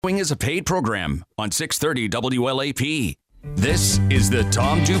Is a paid program on 630 WLAP. This is the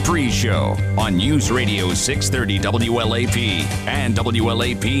Tom Dupree Show on News Radio 630 WLAP and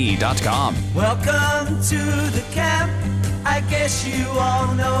WLAP.com. Welcome to the camp. I guess you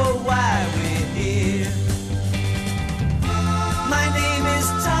all know why we're here. My name is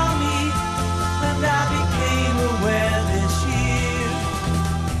Tommy, and I became aware this year.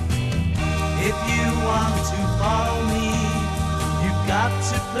 If you want to follow me, got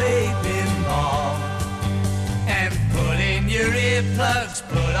to play pinball and put in your earplugs,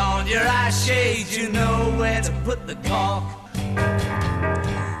 put on your eye shades, you know where to put the cork.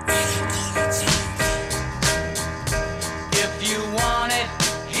 If you want it,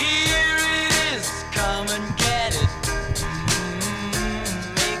 here it is, come and get it.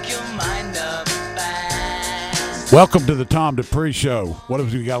 Make your mind up fast. Welcome to the Tom Dupree Show. What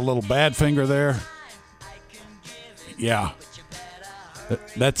have you got, a little bad finger there? Yeah.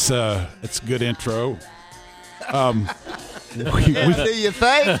 That's a good intro. Do you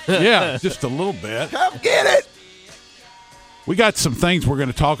think? Yeah, just a little bit. Come get it. We got some things we're going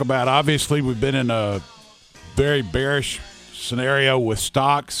to talk about. Obviously, we've been in a very bearish scenario with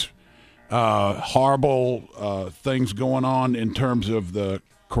stocks. Horrible things going on in terms of the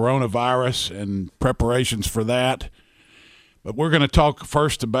coronavirus and preparations for that. But we're going to talk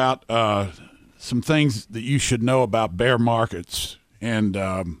first about some things that you should know about bear markets. And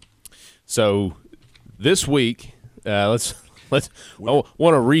so this week, I want to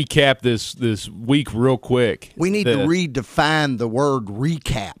recap this week real quick. We need to redefine the word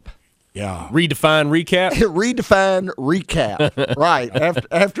recap. Yeah, redefine recap. Redefine recap. Right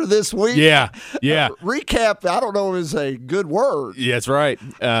after this week. Yeah. Recap. I don't know is a good word. Yeah, that's right.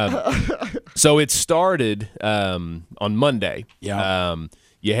 So it started on Monday. Yeah.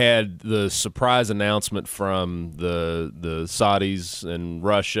 You had the surprise announcement from the Saudis and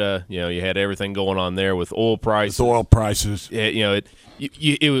Russia. You know, you had everything going on there with oil prices.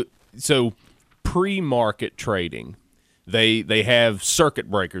 So pre-market trading, they have circuit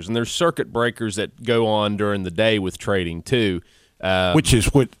breakers, and there's circuit breakers that go on during the day with trading too. Which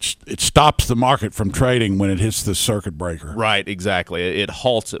it stops the market from trading when it hits the circuit breaker. Right, exactly. It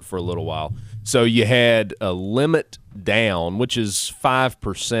halts it for a little while. So you had a limit down, which is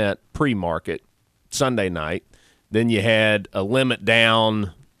 5% pre-market Sunday night. Then you had a limit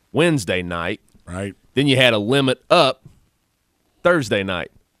down Wednesday night. Right. Then you had a limit up Thursday night.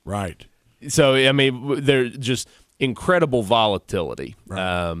 Right. So, I mean, there's just incredible volatility.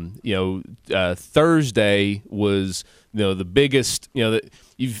 Right. Thursday was, the biggest,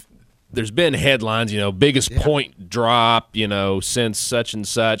 there's been headlines, biggest point drop, since such and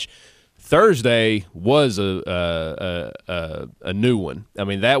such. Thursday was a new one. I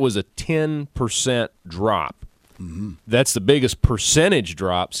mean, that was a 10% drop. Mm-hmm. That's the biggest percentage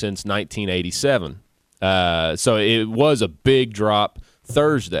drop since 1987. So it was a big drop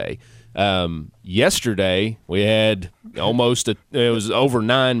Thursday. Yesterday we had it was over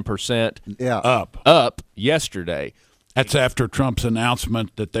 9% up yesterday. That's after Trump's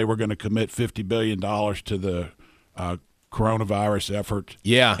announcement that they were going to commit $50 billion to the coronavirus effort.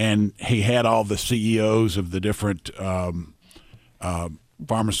 Yeah. And he had all the CEOs of the different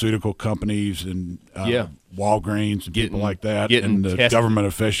pharmaceutical companies and Walgreens and people like that, and the government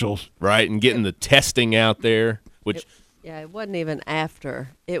officials. Right, and getting the testing out there, which... It wasn't even after.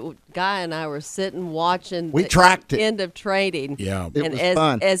 Guy and I were sitting watching we tracked end of trading. Yeah. It was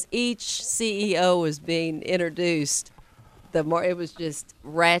fun. As each CEO was being introduced, it was just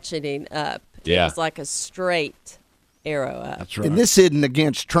ratcheting up. Yeah. It was like a straight arrow up. That's right. And this isn't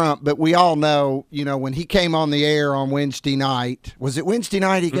against Trump, but we all know, when he came on the air on Wednesday night, was it Wednesday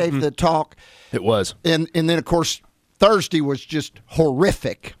night he gave the talk? It was. And then, of course, Thursday was just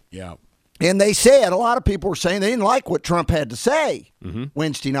horrific. Yeah. And they said, a lot of people were saying they didn't like what Trump had to say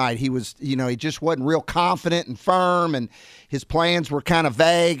Wednesday night. He was, he just wasn't real confident and firm, and his plans were kind of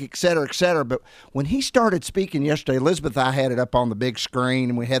vague, et cetera, et cetera. But when he started speaking yesterday, Elizabeth and I had it up on the big screen,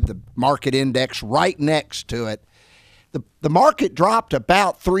 and we had the market index right next to it. The market dropped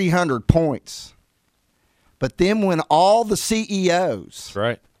about 300 points. But then when all the CEOs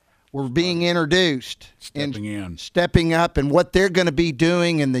were being introduced stepping up and what they're going to be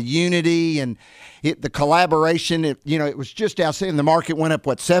doing and the unity and the collaboration, it was just outstanding. The market went up,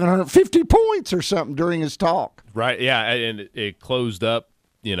 750 points or something during his talk. Right, yeah, and it closed up,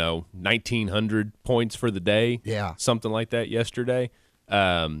 1,900 points for the day. Yeah. Something like that yesterday. So,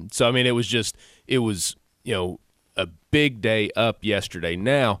 I mean, it was a big day up yesterday.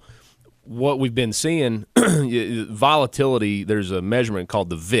 Now, what we've been seeing, volatility, there's a measurement called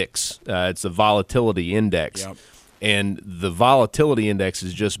the VIX. It's the volatility index. Yep. and the volatility index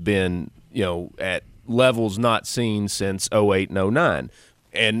has just been, at levels not seen since 08 and 09.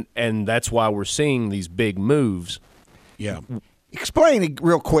 And that's why we're seeing these big moves. Yeah. Explain it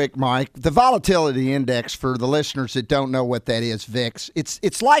real quick, Mike. The volatility index, for the listeners that don't know what that is, Vix,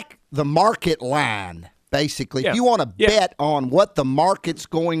 it's like the market line. Basically, if you want to bet on what the market's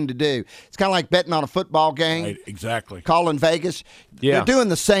going to do, it's kind of like betting on a football game. Right, exactly. Calling Vegas. Yeah. They're doing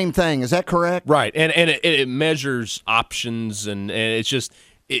the same thing. Is that correct? Right. And it measures options, and it's just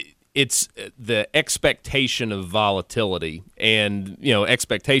it's the expectation of volatility, and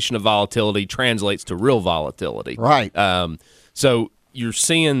expectation of volatility translates to real volatility. Right. So you're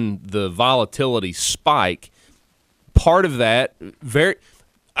seeing the volatility spike. Part of that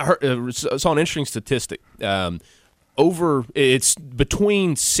I saw an interesting statistic. It's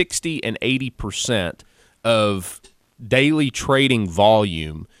between 60 and 80% of daily trading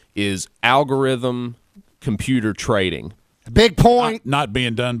volume is algorithm computer trading. Big point. Not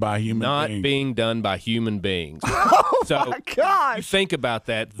being done by human Not beings. being done by human beings. Oh, so my gosh. You think about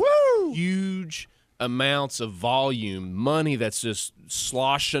that. Woo. Huge amounts of volume, money that's just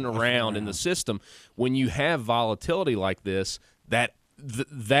sloshing around in the system. When you have volatility like this,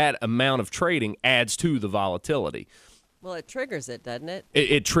 that amount of trading adds to the volatility. Well, it triggers it, doesn't it?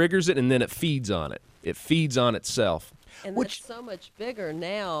 It triggers it, and then it feeds on it. It feeds on itself. And that's so much bigger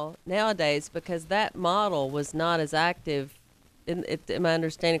nowadays because that model was not as active. Am I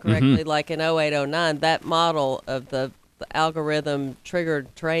understanding correctly? Like in 08, 09, that model of the algorithm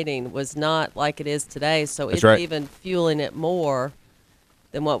triggered trading was not like it is today. So it's even fueling it more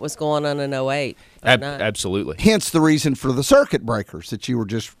than what was going on in 08. Absolutely. Hence the reason for the circuit breakers that you were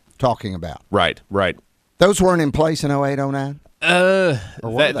just talking about. Right. Those weren't in place in 08, 09?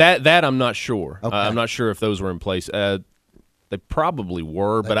 That I'm not sure. Okay. I'm not sure if those were in place. They probably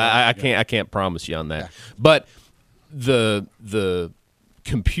were, but I can't promise you on that. Yeah. But the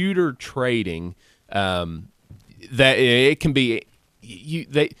computer trading that it can be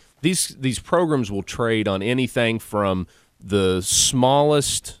these programs will trade on anything from the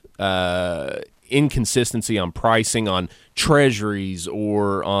smallest inconsistency on pricing on treasuries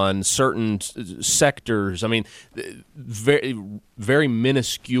or on certain sectors. I mean, very, very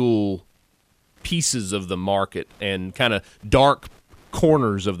minuscule pieces of the market and kind of dark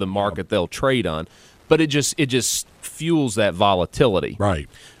corners of the market they'll trade on. But it just fuels that volatility. Right.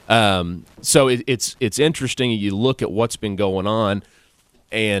 So it's interesting. You look at what's been going on,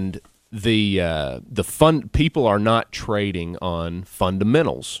 and the people are not trading on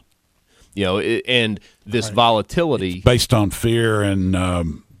fundamentals, and this volatility it's based on fear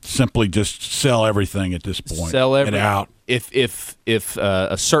and simply just sell everything at this point. Sell everything. Get out. If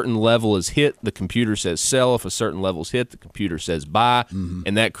a certain level is hit, the computer says sell. If a certain level is hit, the computer says buy,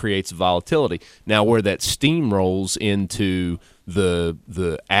 and that creates volatility. Now, where that steamrolls into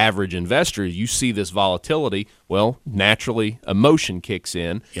the average investor, you see this volatility. Well, naturally, emotion kicks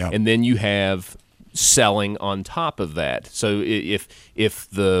in, and then you have selling on top of that. So if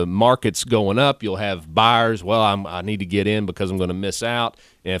the market's going up, you'll have buyers. Well, I need to get in because I'm going to miss out.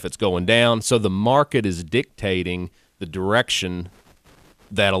 And if it's going down, so the market is dictating the direction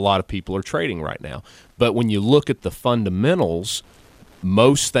that a lot of people are trading right now. But when you look at the fundamentals,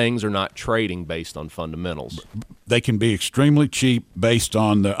 most things are not trading based on fundamentals. They can be extremely cheap based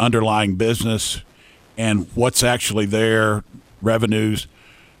on the underlying business and what's actually there, revenues.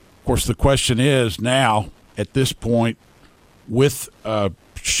 Of course, the question is now, at this point, with a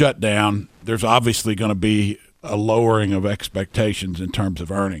shutdown, there's obviously going to be a lowering of expectations in terms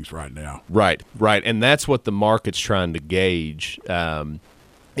of earnings right now. Right. And that's what the market's trying to gauge,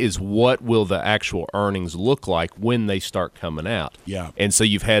 is what will the actual earnings look like when they start coming out. Yeah. And so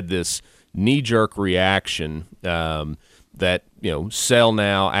you've had this knee-jerk reaction that, sell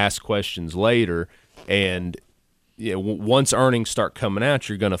now, ask questions later, and once earnings start coming out,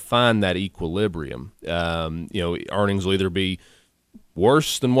 you're going to find that equilibrium. Earnings will either be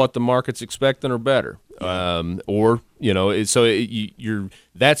worse than what the market's expecting or better, or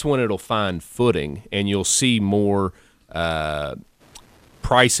that's when it'll find footing, and you'll see more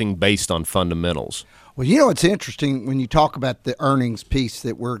pricing based on fundamentals. Well, it's interesting when you talk about the earnings piece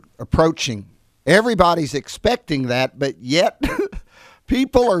that we're approaching. Everybody's expecting that, but yet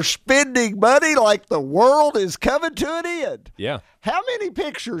people are spending money like the world is coming to an end. Yeah. How many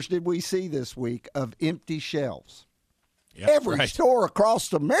pictures did we see this week of empty shelves? Yep, Every store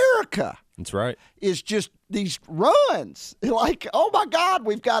across America. That's right. Is just these runs. Like, oh, my God,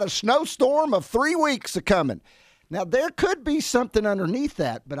 we've got a snowstorm of 3 weeks coming. Now, there could be something underneath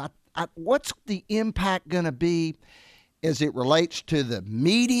that, but what's the impact going to be as it relates to the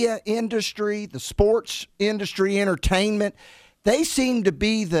media industry, the sports industry, entertainment. They seem to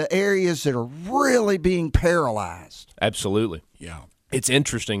be the areas that are really being paralyzed. Absolutely. Yeah. It's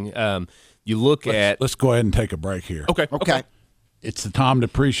interesting. You look at. Let's go ahead and take a break here. Okay. It's the Tom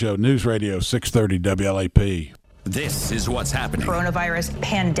Dupree Show, News Radio 630 WLAP. This is what's happening. Coronavirus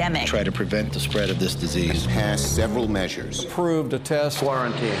pandemic. Try to prevent the spread of this disease. Pass several measures. Approved a test.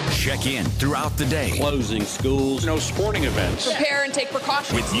 Quarantine. Check in throughout the day Closing schools. No sporting events. Prepare and take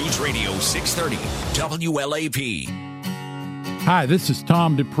precautions. with News Radio 630 WLAP. Hi, this is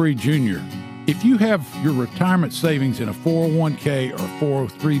Tom Dupree Jr. If you have your retirement savings in a 401k or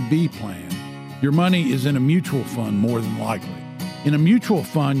 403b plan, your money is in a mutual fund more than likely. In a mutual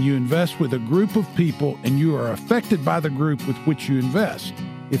fund, you invest with a group of people and you are affected by the group with which you invest.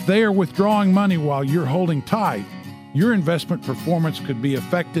 If they are withdrawing money while you're holding tight, your investment performance could be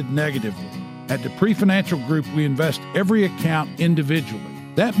affected negatively. At Dupree Financial Group, we invest every account individually.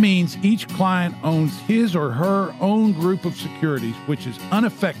 That means each client owns his or her own group of securities, which is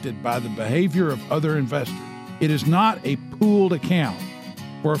unaffected by the behavior of other investors. It is not a pooled account.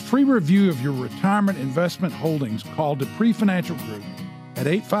 For a free review of your retirement investment holdings, call Dupree Financial Group at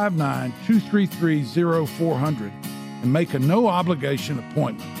 859-233-0400 and make a no-obligation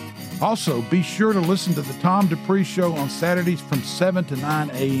appointment. Also, be sure to listen to the Tom Dupree Show on Saturdays from 7 to 9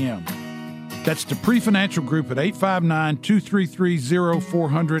 a.m. That's Dupree Financial Group at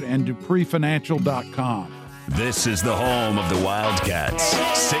 859-233-0400 and DupreeFinancial.com. This is the home of the Wildcats.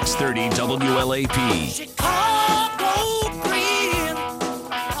 630 WLAP. Chicago green,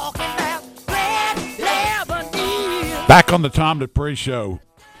 talking about red Lebanese. Back on the Tom Dupree Show,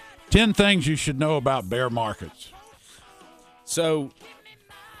 10 things you should know about bear markets. So,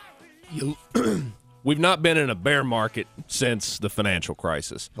 we've not been in a bear market since the financial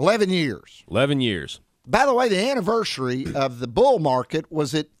crisis. 11 years. 11 years. By the way, the anniversary of the bull market,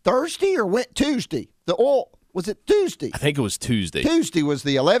 was it Thursday or Tuesday? The oil, was it Tuesday? I think it was Tuesday. Tuesday was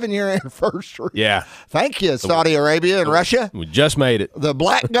the 11-year anniversary. Yeah. Thank you, Saudi Arabia and Russia. We just made it. The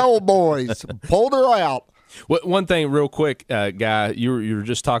Black Gold boys pulled her out. One thing real quick, Guy, you were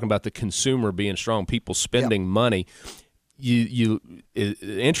just talking about the consumer being strong, people spending money.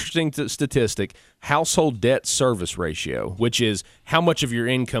 Interesting statistic, household debt service ratio, which is how much of your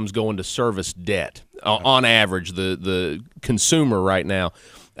income's going to service debt on average, the consumer right now,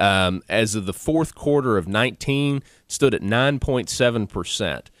 as of the fourth quarter of 19, stood at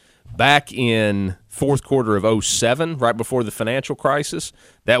 9.7%. Back in fourth quarter of 07, right before the financial crisis,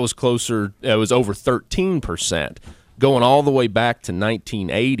 that was closer, it was over 13%. Going all the way back to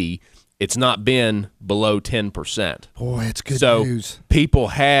 1980, it's not been below 10%. Boy, it's good so news. People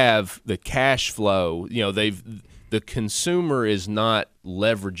have the cash flow. You know, the consumer is not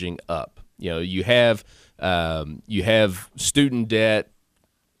leveraging up. You know, you have student debt,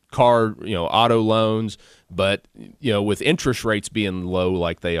 car, auto loans, but with interest rates being low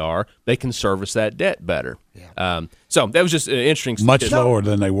like they are, they can service that debt better. Yeah. So that was just an interesting Much statistic. lower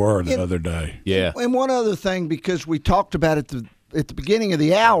than they were the other day. Yeah. And one other thing, because we talked about it at the beginning of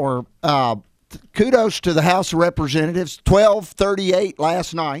the hour, kudos to the House of Representatives. 1238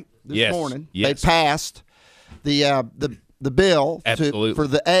 last night, this morning. Yes. They passed the bill Absolutely. for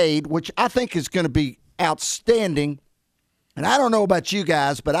the aid, which I think is going to be outstanding. And I don't know about you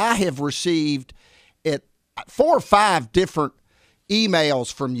guys, but I have received 4 or 5 different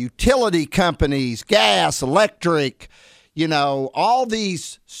emails from utility companies, gas, electric, all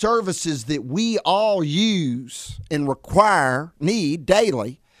these services that we all use and need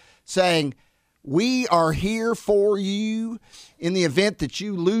daily, saying, we are here for you in the event that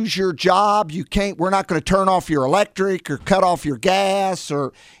you lose your job. We're not going to turn off your electric or cut off your gas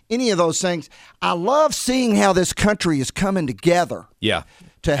or any of those things. I love seeing how this country is coming together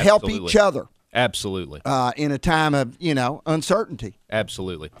to help each other. Absolutely. In a time of, uncertainty.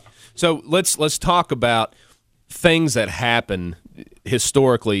 Absolutely. So let's talk about things that happen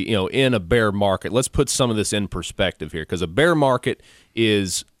historically, in a bear market. Let's put some of this in perspective here, because a bear market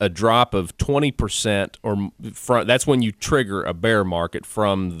is a drop of 20% or that's when you trigger a bear market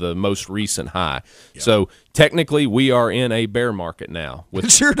from the most recent high. Yeah. So technically we are in a bear market now.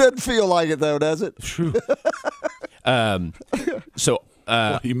 It sure doesn't feel like it though, does it?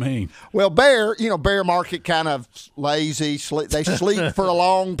 What do you mean? Well, bear market kind of lazy. They sleep for a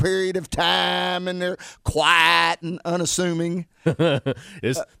long period of time, and they're quiet and unassuming.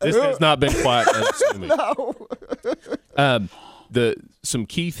 This has not been quiet and unassuming. No. Some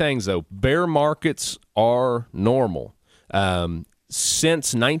key things, though. Bear markets are normal.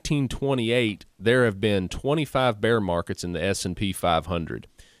 Since 1928, there have been 25 bear markets in the S&P 500.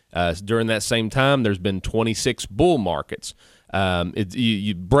 During that same time, there's been 26 bull markets.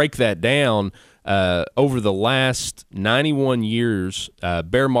 You break that down, over the last 91 years,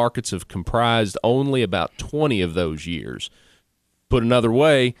 bear markets have comprised only about 20 of those years. Put another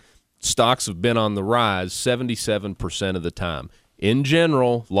way, stocks have been on the rise 77% of the time. In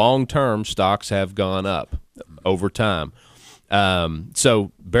general, long-term, stocks have gone up over time.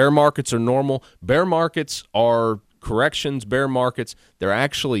 So bear markets are normal. Bear markets are corrections. Bear markets, they're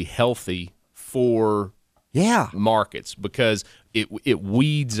actually healthy for markets because it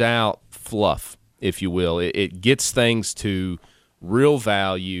weeds out fluff, if you will. It gets things to real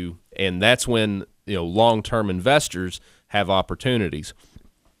value, and that's when long-term investors have opportunities.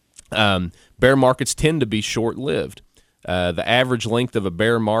 Bear markets tend to be short-lived. The average length of a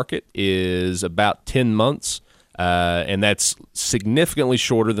bear market is about 10 months, and that's significantly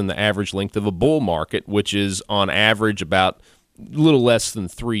shorter than the average length of a bull market, which is on average about a little less than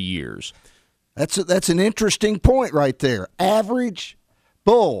 3 years. That's an interesting point right there. Average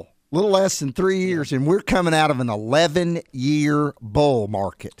bull, a little less than 3 years, and we're coming out of an 11-year bull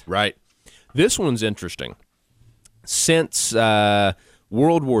market. Right. This one's interesting. Since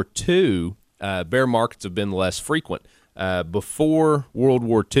World War II, bear markets have been less frequent. Before World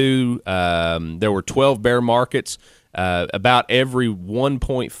War II, there were 12 bear markets about every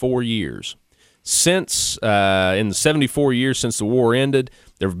 1.4 years. Since in the 74 years since the war ended,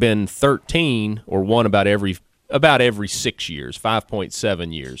 there have been 13, or one about every 6 years,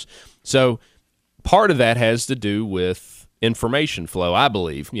 5.7 years. So part of that has to do with information flow, I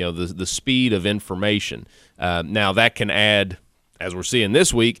believe. The speed of information. Now that can add, as we're seeing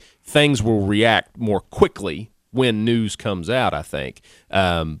this week, things will react more quickly when news comes out, I think.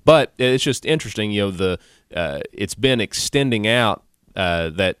 But it's just interesting, it's been extending out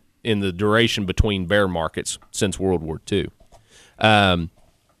that in the duration between bear markets since World War II.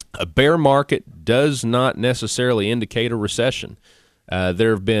 A bear market does not necessarily indicate a recession.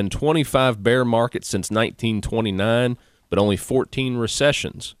 There have been 25 bear markets since 1929, but only 14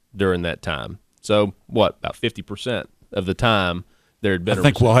 recessions during that time. So, about 50% of the time there had been a recession. I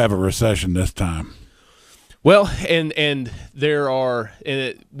think we'll have a recession this time. Well, and there are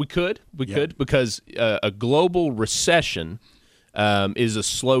we could because a global recession is a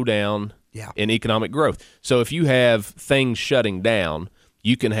slowdown in economic growth. So if you have things shutting down,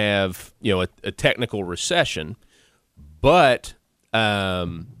 you can have a technical recession, but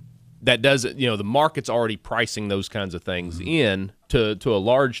that doesn't the market's already pricing those kinds of things in to a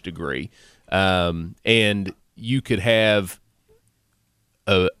large degree, and you could have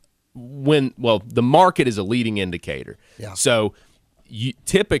the market is a leading indicator. Yeah. So you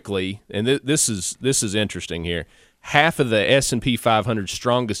typically, and this is interesting here, half of the S&P 500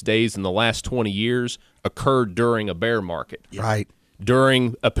 strongest days in the last 20 years occurred during a bear market. Right.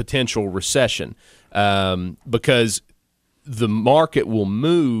 During a potential recession, because the market will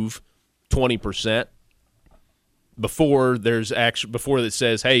move 20% before it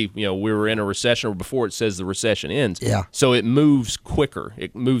says, hey, we were in a recession, or before it says the recession ends. Yeah. So it moves quicker.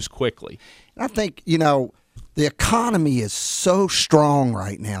 It moves quickly. I think, the economy is so strong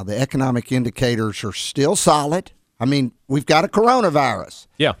right now. The economic indicators are still solid. I mean, we've got a coronavirus.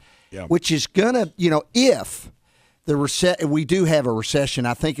 Yeah. Which is going to, if we do have a recession,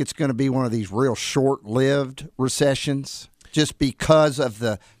 I think it's going to be one of these real short-lived recessions just because of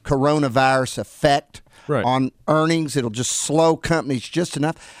the coronavirus effect on earnings. It'll just slow companies just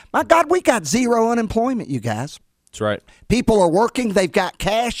enough. My God, we got zero unemployment, you guys. That's right. People are working. They've got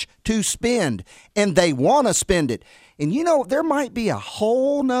cash to spend, and they want to spend it. And, there might be a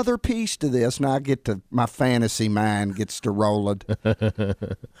whole nother piece to this, and my fantasy mind gets to rolling.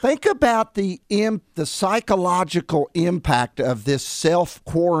 Think about the psychological impact of this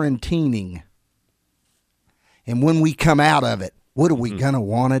self-quarantining. And when we come out of it, what are we going to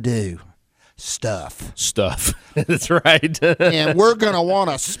want to do? Stuff. That's right. And we're going to want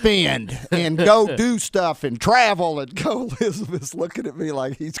to spend and go do stuff and travel and go. Elizabeth's looking at me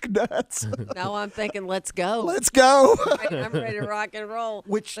like he's nuts. No, I'm thinking, let's go. Let's go. I'm ready to rock and roll.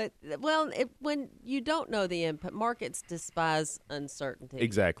 When you don't know the impact, markets despise uncertainty.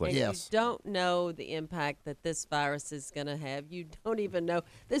 Exactly. And yes. You don't know the impact that this virus is going to have. You don't even know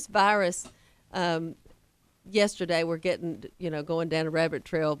this virus. Yesterday, we're going down a rabbit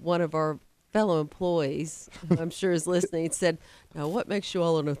trail. One of our fellow employees, who I'm sure is listening, said, "Now, what makes you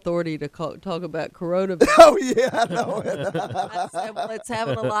all an authority to talk about coronavirus?" Oh yeah, I know. I said, well, it's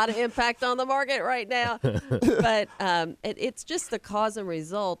having a lot of impact on the market right now, but it's just the cause and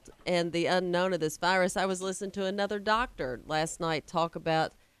result and the unknown of this virus. I was listening to another doctor last night talk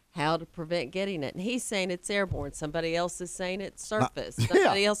about how to prevent getting it. And he's saying it's airborne. Somebody else is saying it's surface.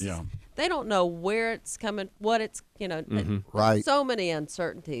 Somebody else is, they don't know where it's coming, what it's, Right. So many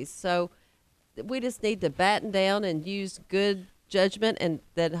uncertainties. So we just need to batten down and use good judgment and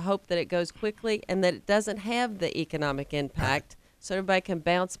then hope that it goes quickly and that it doesn't have the economic impact so everybody can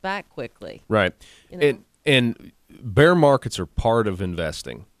bounce back quickly. Right. And bear markets are part of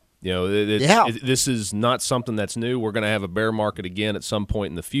investing. This is not something that's new. We're going to have a bear market again at some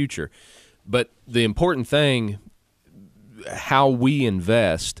point in the future. But the important thing, how we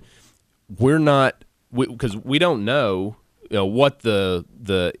invest, because we don't know, what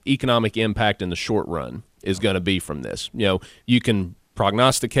the economic impact in the short run is going to be from this. You can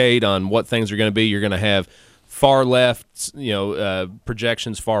prognosticate on what things are going to be. You're going to have far left,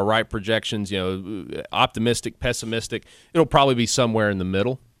 projections, far right projections, optimistic, pessimistic. It'll probably be somewhere in the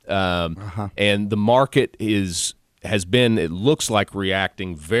middle. And the market has been, it looks like,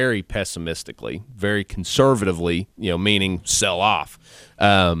 reacting very pessimistically, very conservatively, meaning sell off.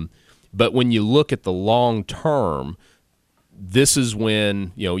 But when you look at the long term, this is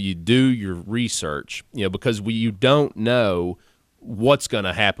when, you do your research, because you don't know what's going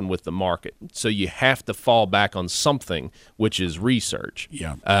to happen with the market. So you have to fall back on something, which is research.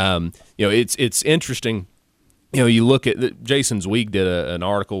 Yeah. It's interesting. You look at Jason Zweig did an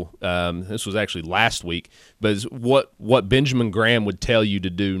article. This was actually last week, but it's what Benjamin Graham would tell you to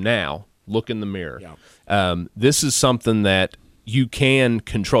do now. Look in the mirror. Yeah. This is something that you can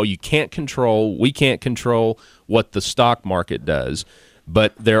control. We can't control what the stock market does,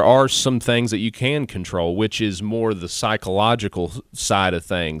 but there are some things that you can control, which is more the psychological side of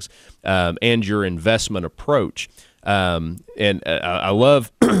things and your investment approach. And I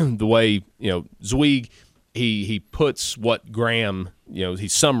love the way Zweig. He puts what Graham, he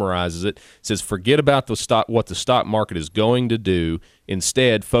summarizes it, says forget about what the stock market is going to do.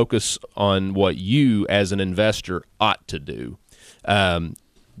 Instead, focus on what you as an investor ought to do.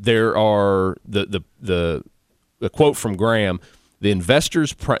 There are the quote from Graham, the investor,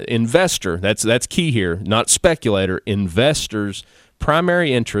 that's key here, not speculator, investor's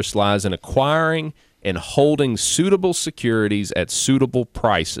primary interest lies in acquiring and holding suitable securities at suitable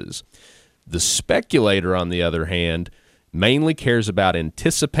prices. The speculator, on the other hand, mainly cares about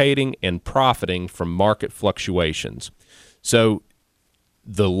anticipating and profiting from market fluctuations. So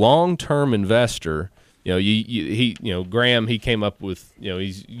the long-term investor, Graham, he came up with,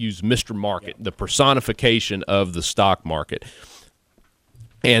 he's used Mr. Market, the personification of the stock market.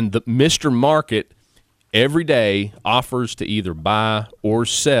 And the Mr. Market every day offers to either buy or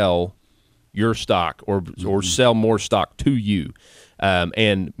sell your stock or sell more stock to you.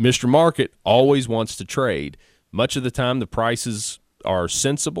 And Mr. Market always wants to trade. Much of the time, the prices are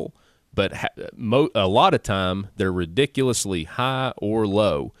sensible, but a lot of time they're ridiculously high or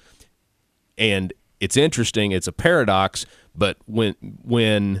low. And it's interesting. It's a paradox. But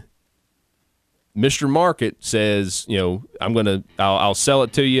when Mr. Market says, I'll sell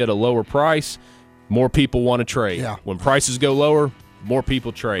it to you at a lower price, more people want to trade. Yeah. When prices go lower, more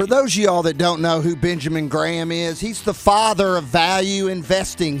people trade. For those of y'all that don't know who Benjamin Graham is, he's the father of value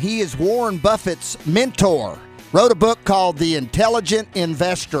investing. He is Warren Buffett's mentor. Wrote a book called The Intelligent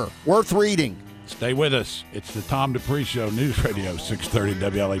Investor. Worth reading. Stay with us. It's the Tom Dupree Show, News Radio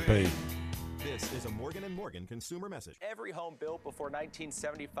 630 WLAP. This is a Morgan & Morgan consumer message. Every home built before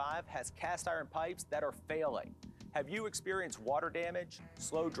 1975 has cast iron pipes that are failing. Have you experienced water damage,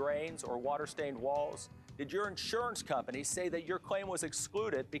 slow drains, or water-stained walls? Did your insurance company say that your claim was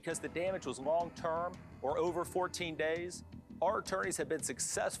excluded because the damage was long-term or over 14 days? Our attorneys have been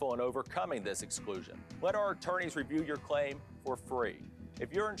successful in overcoming this exclusion. Let our attorneys review your claim for free.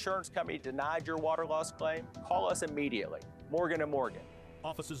 If your insurance company denied your water loss claim, call us immediately. Morgan & Morgan.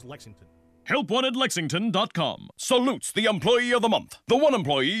 Offices Lexington. HelpWantedLexington.com salutes the employee of the month. The one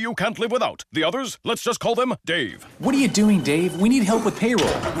employee you can't live without. The others, let's just call them Dave. What are you doing, Dave? We need help with payroll.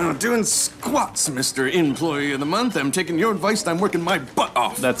 I'm doing squats, Mr. Employee of the Month. I'm taking your advice and I'm working my butt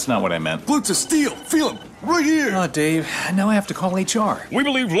off. That's not what I meant. Glutes of steel. Feel them. Right here. Oh, Dave, now I have to call HR. We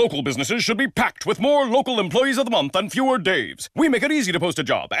believe local businesses should be packed with more local employees of the month and fewer Daves. We make it easy to post a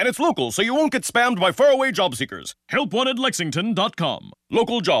job, and it's local so you won't get spammed by faraway job seekers. HelpWantedLexington.com.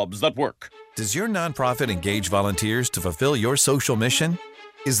 Local jobs that work. Does your nonprofit engage volunteers to fulfill your social mission?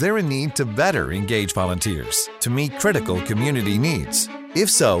 Is there a need to better engage volunteers to meet critical community needs? If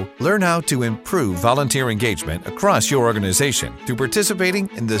so, learn how to improve volunteer engagement across your organization through participating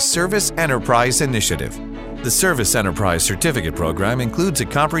in the Service Enterprise Initiative. The Service Enterprise Certificate Program includes a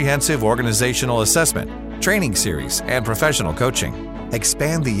comprehensive organizational assessment, training series, and professional coaching.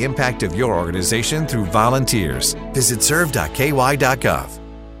 Expand the impact of your organization through volunteers. Visit serve.ky.gov.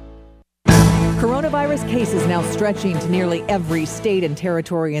 Coronavirus cases now stretching to nearly every state and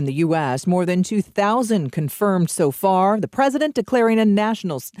territory in the U.S. More than 2,000 confirmed so far. The president declaring a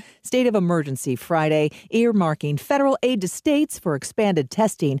national state of emergency Friday, earmarking federal aid to states for expanded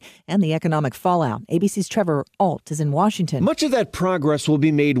testing and the economic fallout. ABC's Trevor Ault is in Washington. Much of that progress will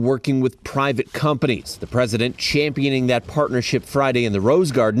be made working with private companies. The president championing that partnership Friday in the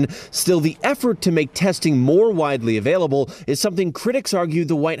Rose Garden. Still, the effort to make testing more widely available is something critics argue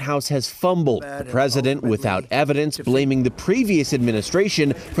the White House has fumbled. The president, without evidence, blaming the previous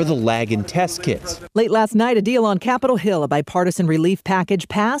administration for the lag in test kits. Late last night, a deal on Capitol Hill, a bipartisan relief package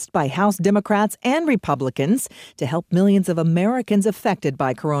passed by House Democrats and Republicans to help millions of Americans affected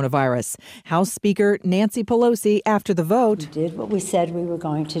by coronavirus. House Speaker Nancy Pelosi, after the vote, We did what we said we were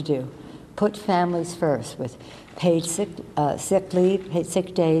going to do. Put families first with paid sick leave, paid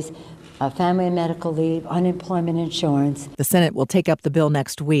sick days, family and medical leave, unemployment insurance. The Senate will take up the bill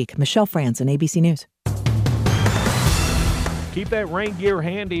next week. Michelle Franzen, ABC News. Keep that rain gear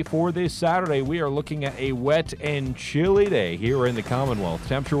handy for this Saturday. We are looking at a wet and chilly day here in the Commonwealth.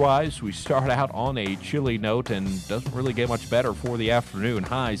 Temperature-wise, we start out on a chilly note and doesn't really get much better for the afternoon.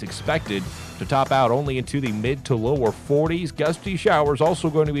 Highs expected to top out only into the mid to lower 40s. Gusty showers also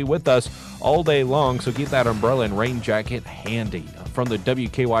going to be with us all day long, so keep that umbrella and rain jacket handy. From the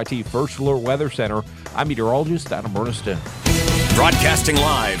WKYT First Alert Weather Center, I'm meteorologist Adam Burniston. Broadcasting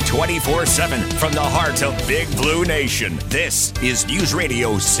live 24/7 from the heart of Big Blue Nation. This is News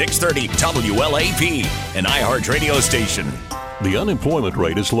Radio 630 WLAP, an iHeart radio station. The unemployment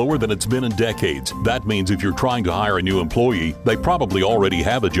rate is lower than it's been in decades. That means if you're trying to hire a new employee, they probably already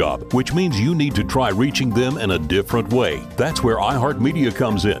have a job, which means you need to try reaching them in a different way. That's where iHeartMedia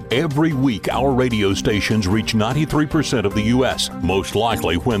comes in. Every week, our radio stations reach 93% of the U.S., most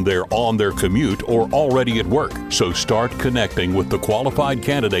likely when they're on their commute or already at work. So start connecting with the qualified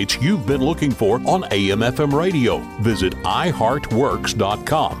candidates you've been looking for on AM/FM radio. Visit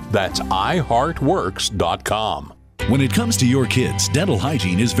iHeartWorks.com. That's iHeartWorks.com. When it comes to your kids, dental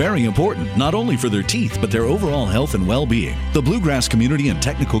hygiene is very important, not only for their teeth, but their overall health and well-being. The Bluegrass Community and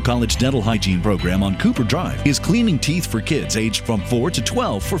Technical College Dental Hygiene Program on Cooper Drive is cleaning teeth for kids aged from 4 to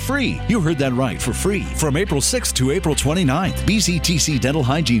 12 for free. You heard that right, for free. From April 6th to April 29th, BCTC Dental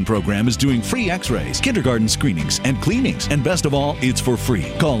Hygiene Program is doing free x-rays, kindergarten screenings, and cleanings. And best of all, it's for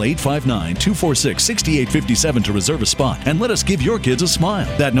free. Call 859-246-6857 to reserve a spot and let us give your kids a smile.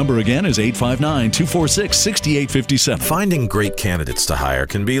 That number again is 859-246-6857. Finding great candidates to hire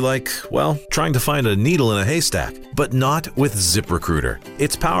can be like, well, trying to find a needle in a haystack, but not with ZipRecruiter.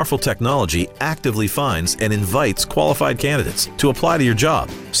 Its powerful technology actively finds and invites qualified candidates to apply to your job.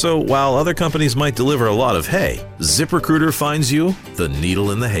 So while other companies might deliver a lot of hay, ZipRecruiter finds you the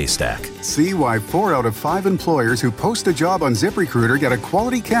needle in the haystack. See why 4 out of 5 employers who post a job on ZipRecruiter get a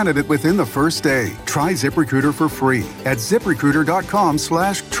quality candidate within the first day. Try ZipRecruiter for free at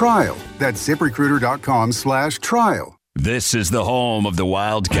ZipRecruiter.com/trial. That's ZipRecruiter.com/trial. This is the home of the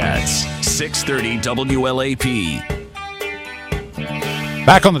Wildcats. 630 WLAP.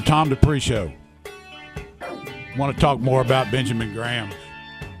 Back on the Tom Dupree Show. Want to talk more about Benjamin Graham?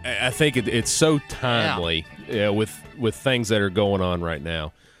 I think it's so timely with things that are going on right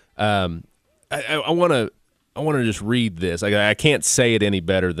now. I want to just read this. I can't say it any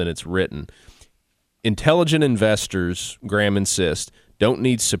better than it's written. Intelligent investors, Graham insists, don't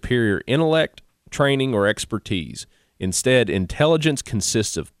need superior intellect, training, or expertise. Instead, intelligence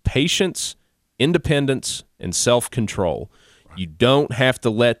consists of patience, independence, and self-control. You don't have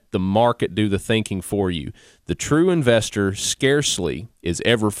to let the market do the thinking for you. The true investor scarcely is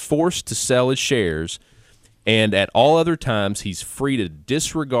ever forced to sell his shares, and at all other times, he's free to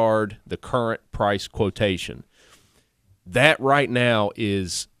disregard the current price quotation. That right now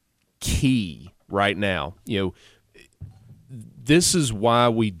is key right now. This is why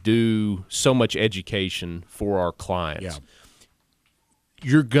we do so much education for our clients. Yeah.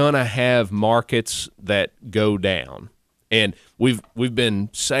 You're going to have markets that go down. And we've been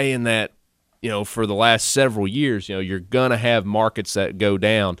saying that, for the last several years, you're going to have markets that go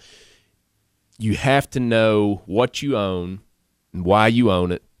down. You have to know what you own and why you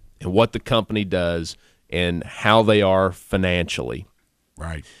own it and what the company does and how they are financially.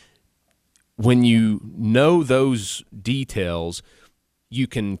 Right. When you know those details, you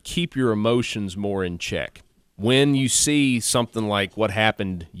can keep your emotions more in check. When you see something like what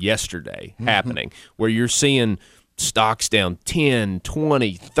happened yesterday happening, where you're seeing stocks down 10,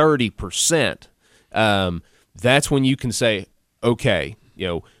 20, 30%, that's when you can say, okay,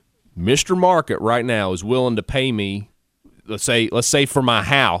 Mr. Market right now is willing to pay me, let's say for my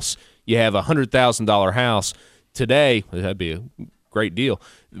house, you have a $100,000 house. Today, that'd be great deal.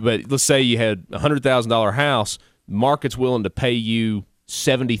 But let's say you had a $100,000 house, market's willing to pay you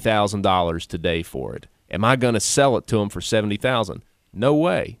 $70,000 today for it. Am I going to sell it to them for $70,000? No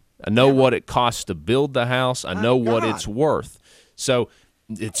way. I know what it costs to build the house. I know what it's worth. So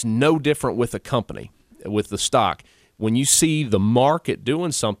it's no different with a company, with the stock. When you see the market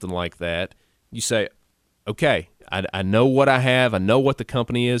doing something like that, you say, okay, I know what I have. I know what the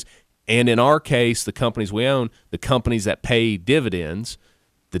company is. And in our case, the companies we own, the companies that pay dividends,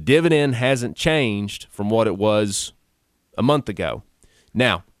 the dividend hasn't changed from what it was a month ago.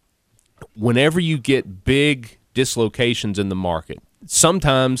 Now, whenever you get big dislocations in the market,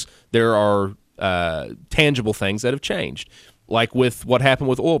 sometimes there are tangible things that have changed, like with what happened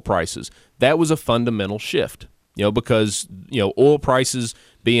with oil prices. That was a fundamental shift, because oil prices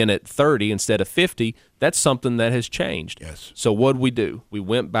being at 30 instead of 50, that's something that has changed. Yes. So what did we do? We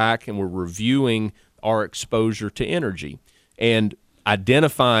went back and we're reviewing our exposure to energy and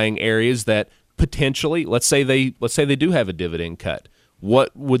identifying areas that potentially, let's say they do have a dividend cut.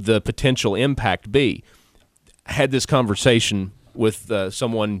 What would the potential impact be? I had this conversation with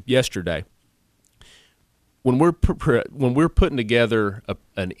someone yesterday. When we're putting together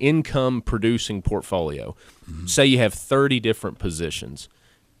an income producing portfolio, say you have 30 different positions,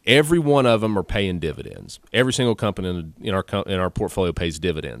 every one of them are paying dividends. Every single company in our portfolio pays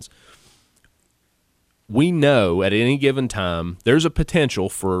dividends. We know at any given time there's a potential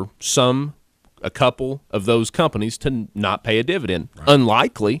for a couple of those companies to not pay a dividend. Right.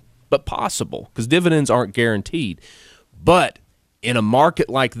 Unlikely, but possible, because dividends aren't guaranteed. But in a market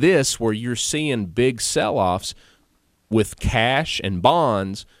like this where you're seeing big sell-offs with cash and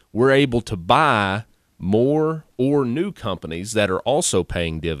bonds, we're able to buy more or new companies that are also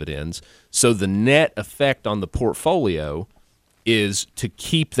paying dividends. So the net effect on the portfolio is to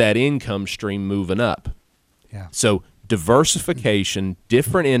keep that income stream moving up. Yeah. So diversification,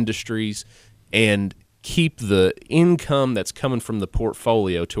 different industries, and keep the income that's coming from the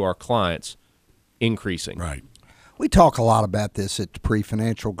portfolio to our clients increasing. Right. We talk a lot about this at the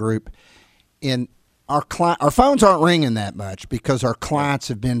Pre-Financial Group. And our phones aren't ringing that much because our clients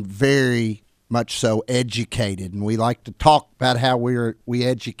have been very much so educated. And we like to talk about how we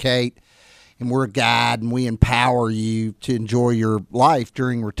educate and we're a guide and we empower you to enjoy your life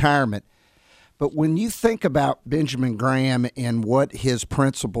during retirement. But when you think about Benjamin Graham and what his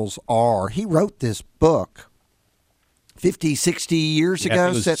principles are, he wrote this book 50, 60 years ago.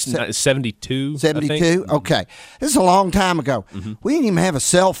 It was 72. 72? Okay. This is a long time ago. Mm-hmm. We didn't even have a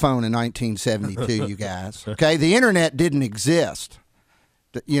cell phone in 1972, you guys. Okay? The internet didn't exist.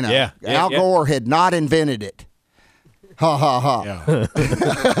 Al Gore had not invented it. Ha, ha, ha.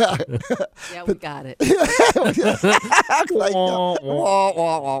 Yeah, we got it. All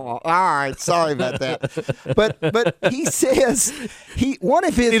right, sorry about that. But he says one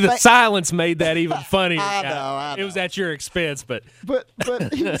of his the silence made that even funnier. I know. It was at your expense, but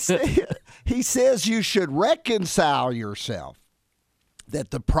he says you should reconcile yourself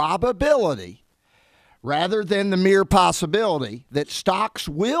that the probability rather than the mere possibility that stocks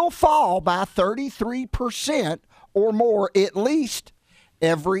will fall by 33% or more at least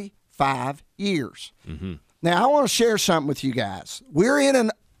every 5 years. Mm-hmm. Now, I want to share something with you guys. We're in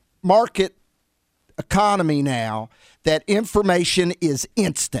a market economy now that information is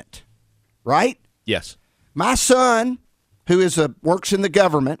instant, right? Yes. My son, who works in the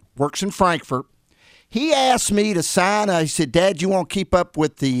government, works in Frankfurt, he asked me to sign he said, Dad, you want to keep up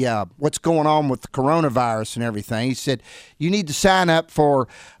with the what's going on with the coronavirus and everything? He said, you need to sign up for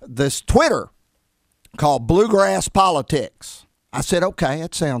this Twitter called Bluegrass Politics. I said, okay,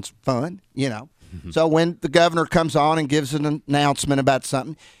 that sounds fun, Mm-hmm. So when the governor comes on and gives an announcement about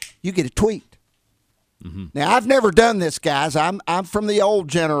something, you get a tweet. Mm-hmm. Now, I've never done this, guys. I'm from the old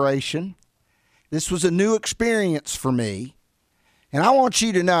generation. This was a new experience for me. And I want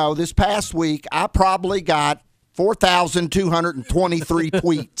you to know, this past week, I probably got 4,223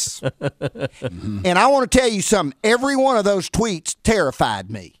 tweets. Mm-hmm. And I want to tell you something. Every one of those tweets terrified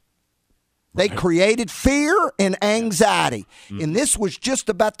me. They created fear and anxiety. Mm-hmm. And this was just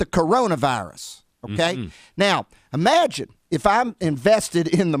about the coronavirus, okay? Mm-hmm. Now, imagine if I'm invested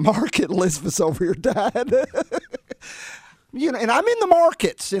in the market. Elizabeth's over here dying. And I'm in the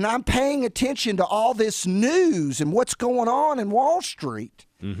markets, and I'm paying attention to all this news and what's going on in Wall Street.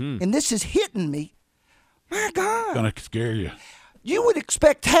 Mm-hmm. And this is hitting me. My God. Going to scare you. You would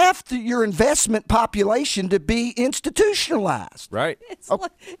expect half your investment population to be institutionalized. Right. It's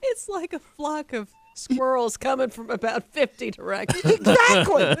like a flock of squirrels coming from about 50 directions.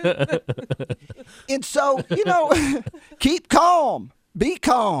 Exactly. And so, keep calm. Be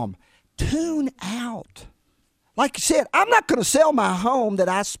calm. Tune out. Like you said, I'm not going to sell my home that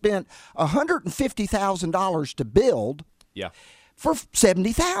I spent $150,000 to build for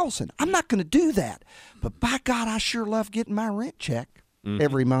 $70,000. I'm not going to do that. But by God, I sure love getting my rent check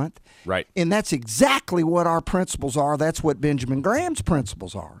every month. Right. And that's exactly what our principles are. That's what Benjamin Graham's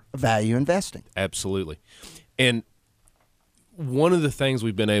principles are, value investing. Absolutely. And one of the things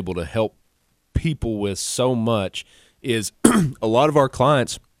we've been able to help people with so much is a lot of our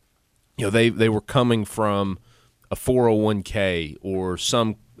clients, they were coming from a 401k or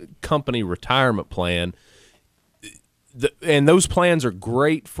some company retirement plan. And those plans are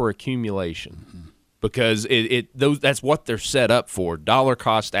great for accumulation because that's what they're set up for. Dollar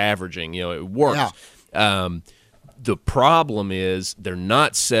cost averaging, it works. Yeah. The problem is they're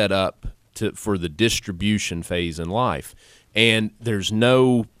not set up for the distribution phase in life, and there's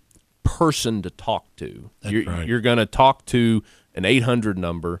no person to talk to. You're going to talk to an 800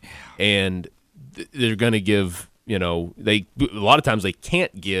 number, and they're going to give. A lot of times they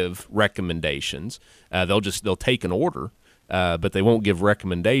can't give recommendations. They'll take an order, but they won't give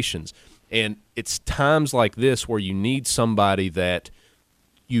recommendations. And it's times like this where you need somebody that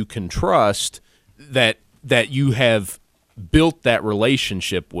you can trust, that you have built that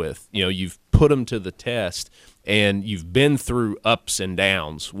relationship with. You've put them to the test, and you've been through ups and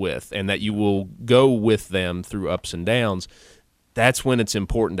downs with, and that you will go with them through ups and downs. That's when it's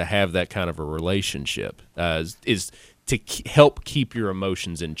important to have that kind of a relationship, is to help keep your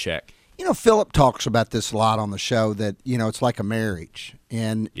emotions in check. Philip talks about this a lot on the show, that, it's like a marriage.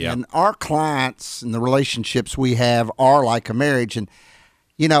 And our clients and the relationships we have are like a marriage. And,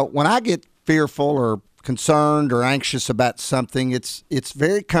 when I get fearful or concerned or anxious about something, it's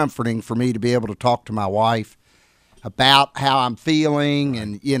very comforting for me to be able to talk to my wife about how I'm feeling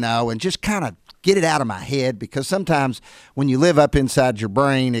and, and just kind of get it out of my head, because sometimes when you live up inside your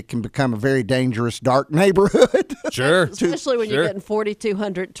brain, it can become a very dangerous, dark neighborhood. Sure. Especially when you're getting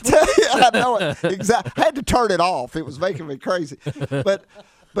 4,200 tweets. I know it. Exactly. I had to turn it off. It was making me crazy. But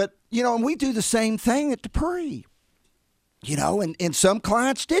and we do the same thing at Dupree. And some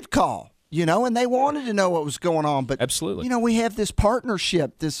clients did call, and they wanted to know what was going on. But absolutely. We have this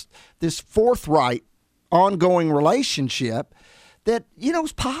partnership, this forthright, ongoing relationship that,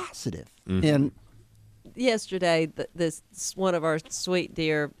 is positive. Mm-hmm. And yesterday, this one of our sweet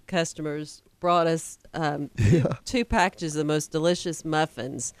dear customers brought us two packages of the most delicious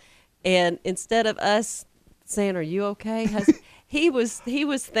muffins, and instead of us saying, "Are you okay?" he was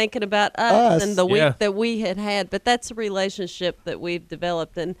thinking about us and the week that we had. But that's a relationship that we've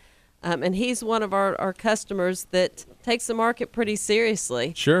developed, and he's one of our customers that takes the market pretty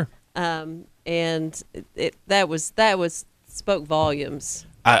seriously. Sure. And that spoke volumes.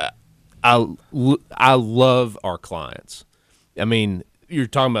 I love our clients. I mean, you're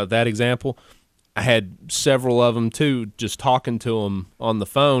talking about that example. I had several of them too, just talking to them on the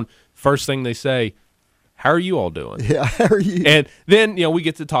phone. First thing they say, "How are you all doing?" Yeah, how are you? And then we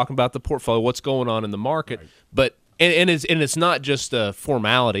get to talking about the portfolio, what's going on in the market. Right. But it's not just a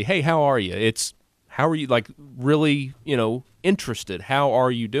formality. Hey, how are you? It's how are you? Like really, interested. How are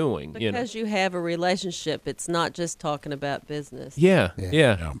you doing? Because you have a relationship. It's not just talking about business. Yeah.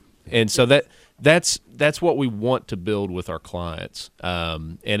 And so that's what we want to build with our clients.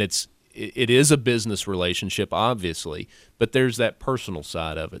 And it is a business relationship, obviously, but there's that personal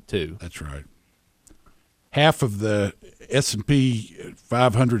side of it too. That's right. Half of the S&P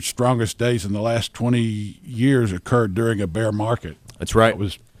 500 strongest days in the last 20 years occurred during a bear market. That's right.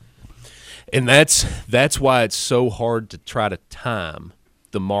 And that's why it's so hard to try to time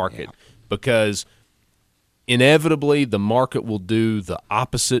the market, because inevitably the market will do the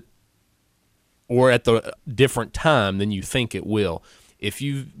opposite or at the different time than you think it will. If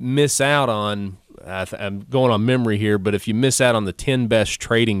you miss out on, I'm going on memory here, but if you miss out on the 10 best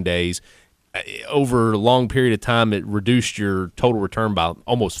trading days, over a long period of time, it reduced your total return by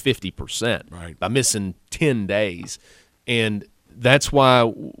almost 50% by missing 10 days. And that's why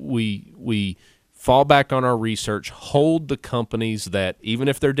we fall back on our research, hold the companies that, even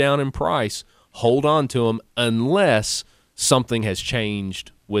if they're down in price, hold on to them unless something has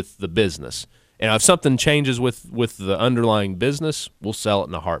changed with the business. And if something changes with the underlying business, we'll sell it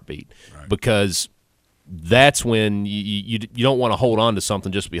in a heartbeat, because that's when you don't want to hold on to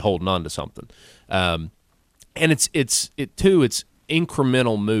something just to be holding on to something. And it's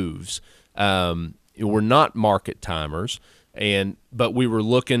incremental moves. We're not market timers. But we were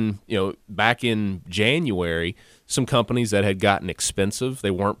looking, back in January, some companies that had gotten expensive.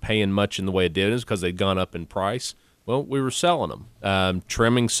 They weren't paying much in the way of dividends because they'd gone up in price. Well, we were selling them,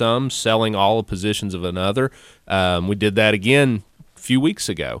 trimming some, selling all the positions of another. We did that again a few weeks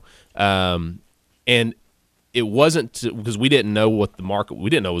ago. And it wasn't because we didn't know what the market. We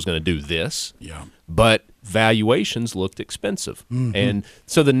didn't know it was going to do this. Yeah. But valuations looked expensive, Mhm. and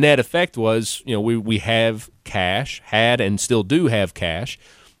so the net effect was, we have cash, had and still do have cash,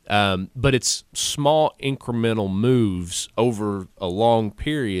 but it's small incremental moves over a long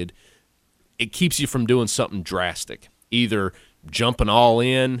period. It keeps you from doing something drastic, either jumping all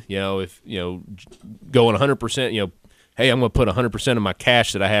in, going 100%, hey, I'm going to put 100% of my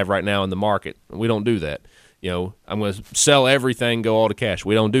cash that I have right now in the market. We don't do that. I'm going to sell everything, go all to cash.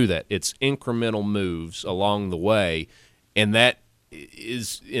 We don't do that. It's incremental moves along the way, and that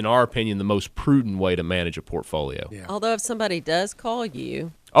is, in our opinion, the most prudent way to manage a portfolio. Yeah. Although if somebody does call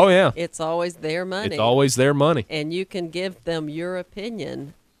you, oh yeah, it's always their money. It's always their money. And you can give them your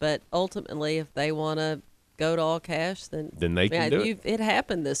opinion, but ultimately if they want to go to all cash, then they can do it. It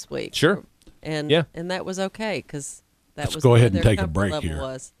happened this week. Sure. And that was okay because that Let's was go where ahead and their take a comfort break level here.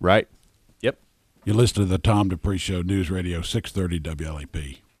 was. Right. Yep. You listen to the Tom Dupree Show, News Radio 630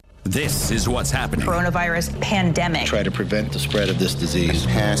 WLAP. This is what's happening. Coronavirus pandemic. Try to prevent the spread of this disease.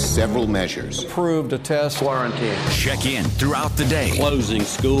 Pass several measures. Approved a test. Quarantine. Check in throughout the day. Closing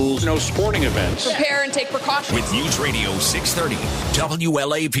schools. No sporting events. Prepare and take precautions. With News Radio 630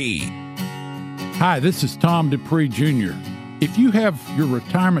 WLAP. Hi, this is Tom Dupree Jr. If you have your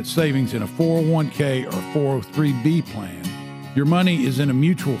retirement savings in a 401k or 403b plan, your money is in a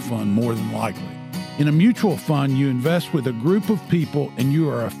mutual fund more than likely. In a mutual fund, you invest with a group of people and you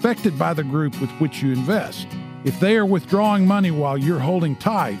are affected by the group with which you invest. If they are withdrawing money while you're holding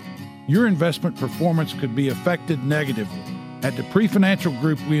tight, your investment performance could be affected negatively. At Dupree Financial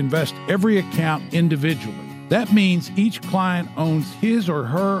Group, we invest every account individually. That means each client owns his or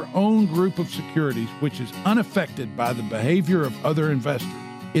her own group of securities, which is unaffected by the behavior of other investors.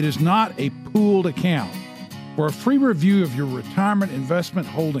 It is not a pooled account. For a free review of your retirement investment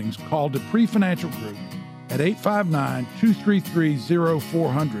holdings, call Dupree Financial Group at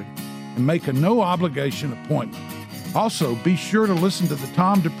 859-233-0400 and make a no-obligation appointment. Also, be sure to listen to the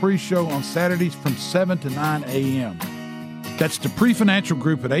Tom Dupree Show on Saturdays from 7 to 9 a.m. That's Dupree Financial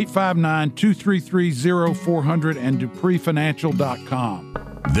Group at 859-233-0400 and DupreeFinancial.com.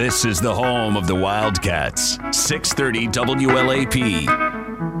 This is the home of the Wildcats, 630 WLAP.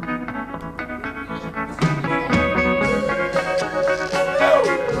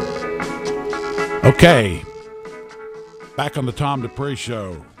 Okay, back on the Tom Dupree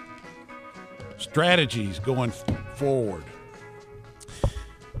Show. Strategies going forward.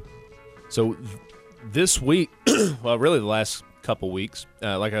 So this week, well, really the last couple weeks,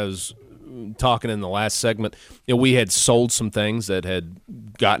 like I was talking in the last segment, we had sold some things that had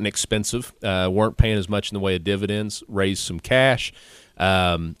gotten expensive, weren't paying as much in the way of dividends, raised some cash.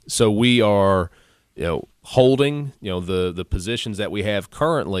 So we are, holding, the positions that we have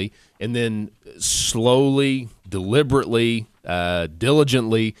currently, and then slowly, deliberately,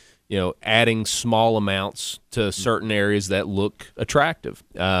 diligently, adding small amounts to certain areas that look attractive.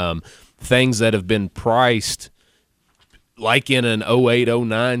 Things that have been priced like in an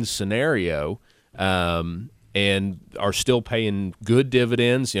 08-09 scenario, and are still paying good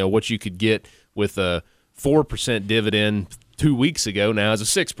dividends. What you could get with a 4% dividend 2 weeks ago now is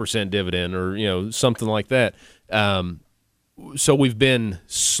a 6% dividend, or something like that. So we've been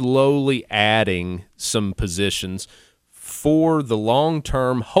slowly adding some positions for the long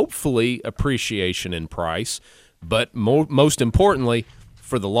term, hopefully appreciation in price, but most importantly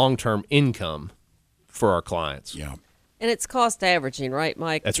for the long term income for our clients. Yeah. And it's cost averaging, right,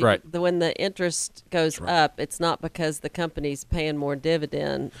 Mike? That's right. When the interest goes up, it's not because the company's paying more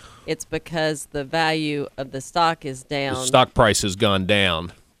dividend. It's because the value of the stock is down. The stock price has gone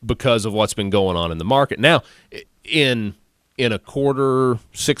down because of what's been going on in the market. Now, in a quarter,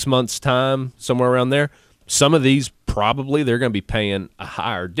 6 months' time, somewhere around there, some of these probably they're going to be paying a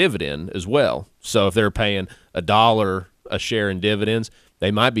higher dividend as well. So if they're paying $1 a share in dividends, they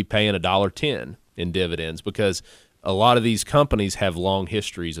might be paying $1.10 in dividends, because a lot of these companies have long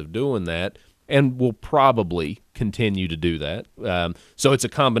histories of doing that and will probably continue to do that. So it's a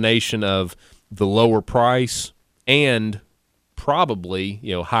combination of the lower price and probably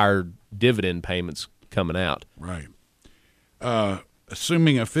higher dividend payments coming out. Right.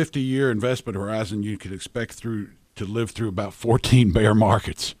 Assuming a 50-year investment horizon, you could expect to live through about 14 bear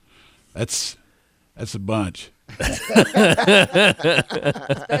markets. That's a bunch. Especially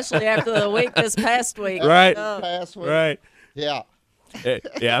after the week this past week. Right. Past week. Right. Yeah.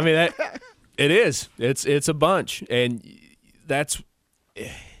 Yeah, I mean it is. It's a bunch, and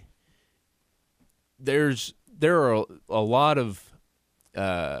there are a lot of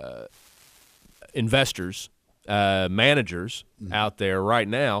investors, managers out there right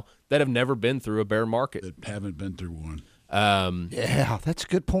now that have never been through a bear market. That haven't been through one. Yeah, that's a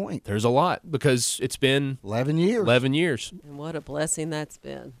good point. There's a lot because it's been 11 years. 11 years. And what a blessing that's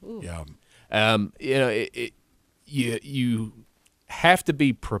been. Ooh. Yeah. You know, you have to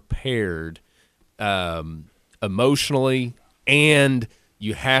be prepared emotionally, and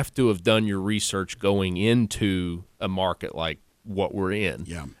you have to have done your research going into a market like what we're in.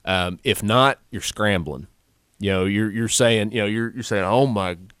 Yeah. If not, you're scrambling. You know, you're saying, you're saying, oh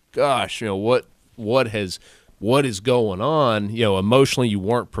my gosh, what is going on? You know, emotionally you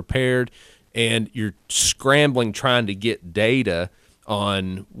weren't prepared, and you're scrambling trying to get data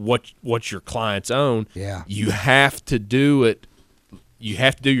on what your clients own. Yeah. You have to do it. You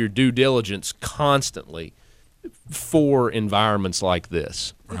have to do your due diligence constantly for environments like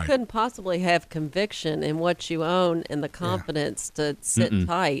this. You couldn't possibly have conviction in what you own and the confidence to sit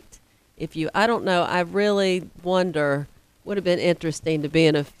tight. I don't know, I really wonder, would have been interesting to be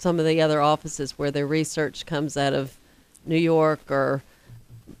in some of the other offices where their research comes out of New York or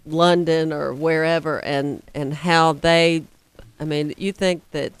London or wherever, and how they, I mean, you think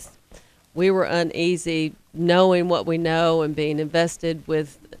that we were uneasy knowing what we know and being invested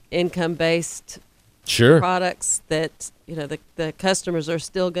with income-based products that, the customers are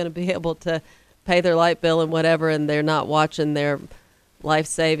still going to be able to pay their light bill and whatever, and they're not watching their life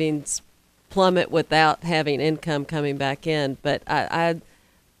savings plummet without having income coming back in. But I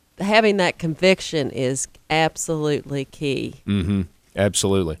having that conviction is absolutely key. Mm-hmm.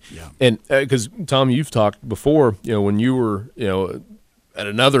 Absolutely. Yeah. And because Tom, you've talked before, when you were, at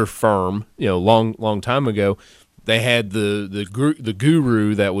another firm, long time ago, they had the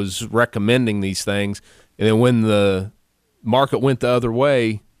guru that was recommending these things, and then when the market went the other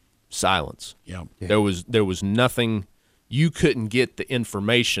way, silence. Yeah. There was nothing. You couldn't get the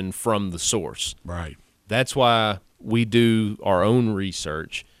information from the source. Right. That's why we do our own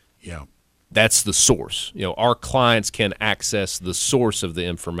research. Yeah. That's the source. Our clients can access the source of the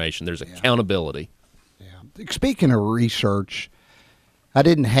information. There's accountability. Yeah. Speaking of research, I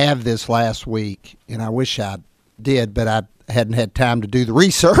didn't have this last week, and I wish I did, but I hadn't had time to do the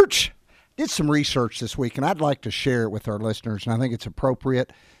research. Did some research this week, and I'd like to share it with our listeners, and I think it's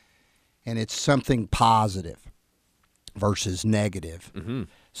appropriate, and it's something positive versus negative. Mm-hmm.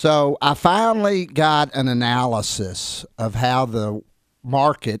 So I finally got an analysis of how the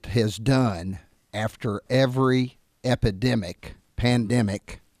market has done after every pandemic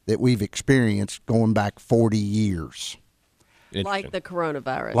that we've experienced going back 40 years. Like the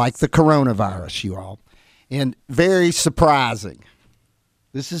coronavirus. Like the coronavirus, you all. And very surprising.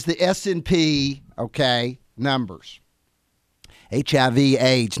 This is the S&P, numbers. HIV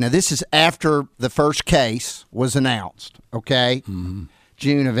AIDS. Now, this is after the first case was announced, Mm-hmm.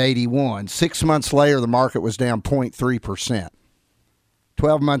 June of 81. 6 months later, the market was down 0.3%.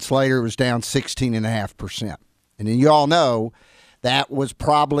 12 months later, it was down 16.5%. And then you all know that was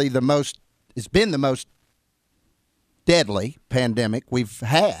probably it's been the most deadly pandemic we've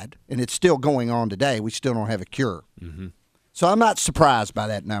had, and it's still going on today. We still don't have a cure. Mm-hmm. So I'm not surprised by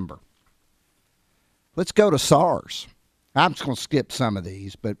that number. Let's go to SARS. I'm just going to skip some of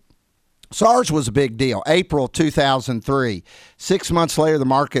these, but SARS was a big deal. April 2003. 6 months later, the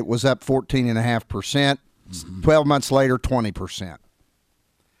market was up 14.5%. Mm-hmm. 12 months later, 20%.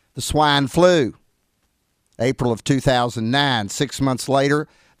 The swine flu. April of 2009. 6 months later,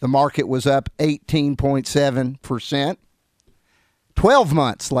 the market was up 18.7%. 12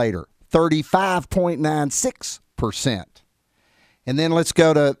 months later, 35.96%. And then let's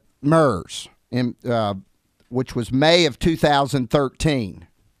go to MERS, which was May of 2013,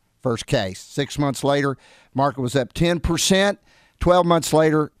 first case. 6 months later, market was up 10%. 12 months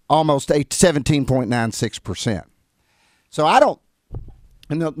later, almost 17.96%. So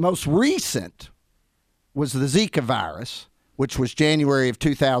and the most recent was the Zika virus, which was January of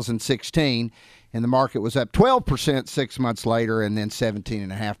 2016, and the market was up 12% 6 months later, and then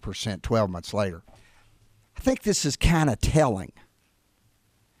 17.5% 12 months later. I think this is kind of telling.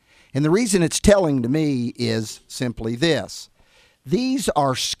 And the reason it's telling to me is simply this. These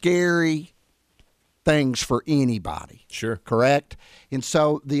are scary things for anybody. Sure. Correct? And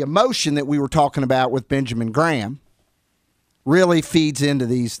so the emotion that we were talking about with Benjamin Graham really feeds into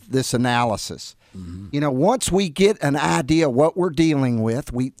this analysis. Mm-hmm. Once we get an idea what we're dealing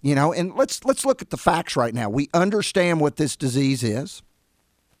with, and let's look at the facts right now. We understand what this disease is.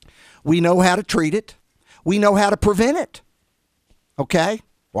 We know how to treat it. We know how to prevent it. Okay?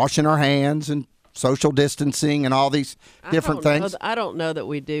 Washing our hands and social distancing and all these different things. I don't know that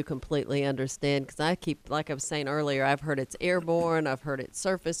we do completely understand, because like I was saying earlier, I've heard it's airborne, I've heard it's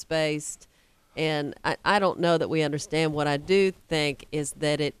surface-based, And I don't know that we understand. What I do think is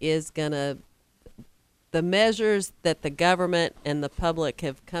that it is going to, the measures that the government and the public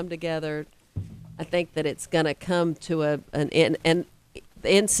have come together, I think that it's going to come to an end. And the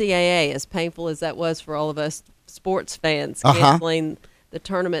NCAA, as painful as that was for all of us sports fans, canceling the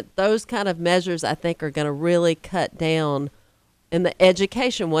tournament, those kind of measures I think are going to really cut down in the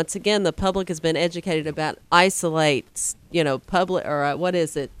education. Once again, the public has been educated about isolate, public, or what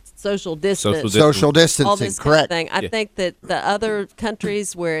is it? Social distance. Social distancing, all this correct. Kind of thing. I think that the other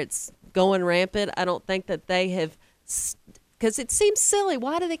countries where it's going rampant, I don't think that they have, because it seems silly.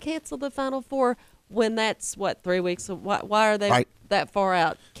 Why do they cancel the Final Four when that's, 3 weeks? Why are they that far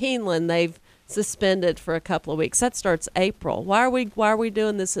out? Keeneland, they've suspended for a couple of weeks. That starts April. Why are we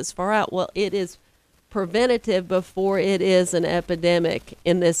doing this as far out? Well, it is preventative before it is an epidemic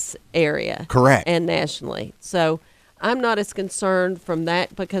in this area. Correct. And nationally. So I'm not as concerned from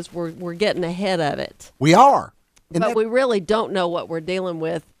that because we're getting ahead of it. We are. But we really don't know what we're dealing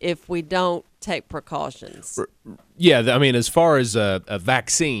with if we don't take precautions. Yeah, I mean, as far as a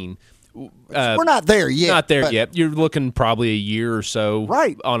vaccine, we're not there yet. Not there yet. You're looking probably a year or so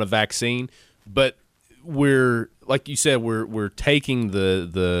on a vaccine. But we're, like you said, we're taking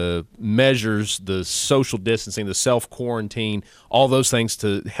the measures, the social distancing, the self-quarantine, all those things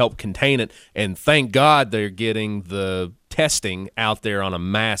to help contain it. And thank God they're getting the testing out there on a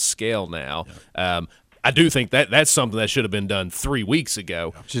mass scale now. Yeah. I do think that's something that should have been done 3 weeks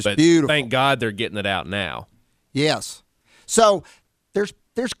ago. Just but beautiful. Thank God they're getting it out now. Yes. So there's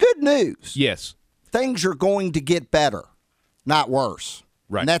good news. Yes. Things are going to get better, not worse.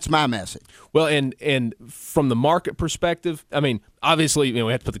 Right. And that's my message. Well, and from the market perspective, I mean, obviously,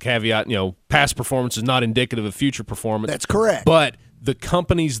 we have to put the caveat, past performance is not indicative of future performance. That's correct. But the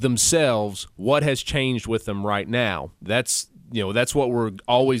companies themselves, what has changed with them right now? That's what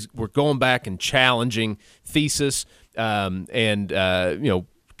we're going back and challenging thesis and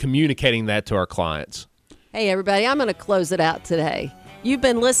communicating that to our clients. Hey, everybody, I'm going to close it out today. You've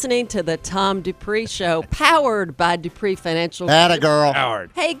been listening to the Tom Dupree Show, powered by Dupree Financial Group. Atta girl. Powered.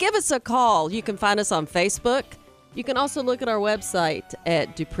 Hey, give us a call. You can find us on Facebook. You can also look at our website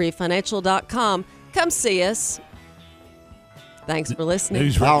at dupreefinancial.com. Come see us. Thanks for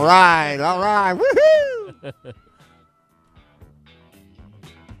listening. All right. Woohoo!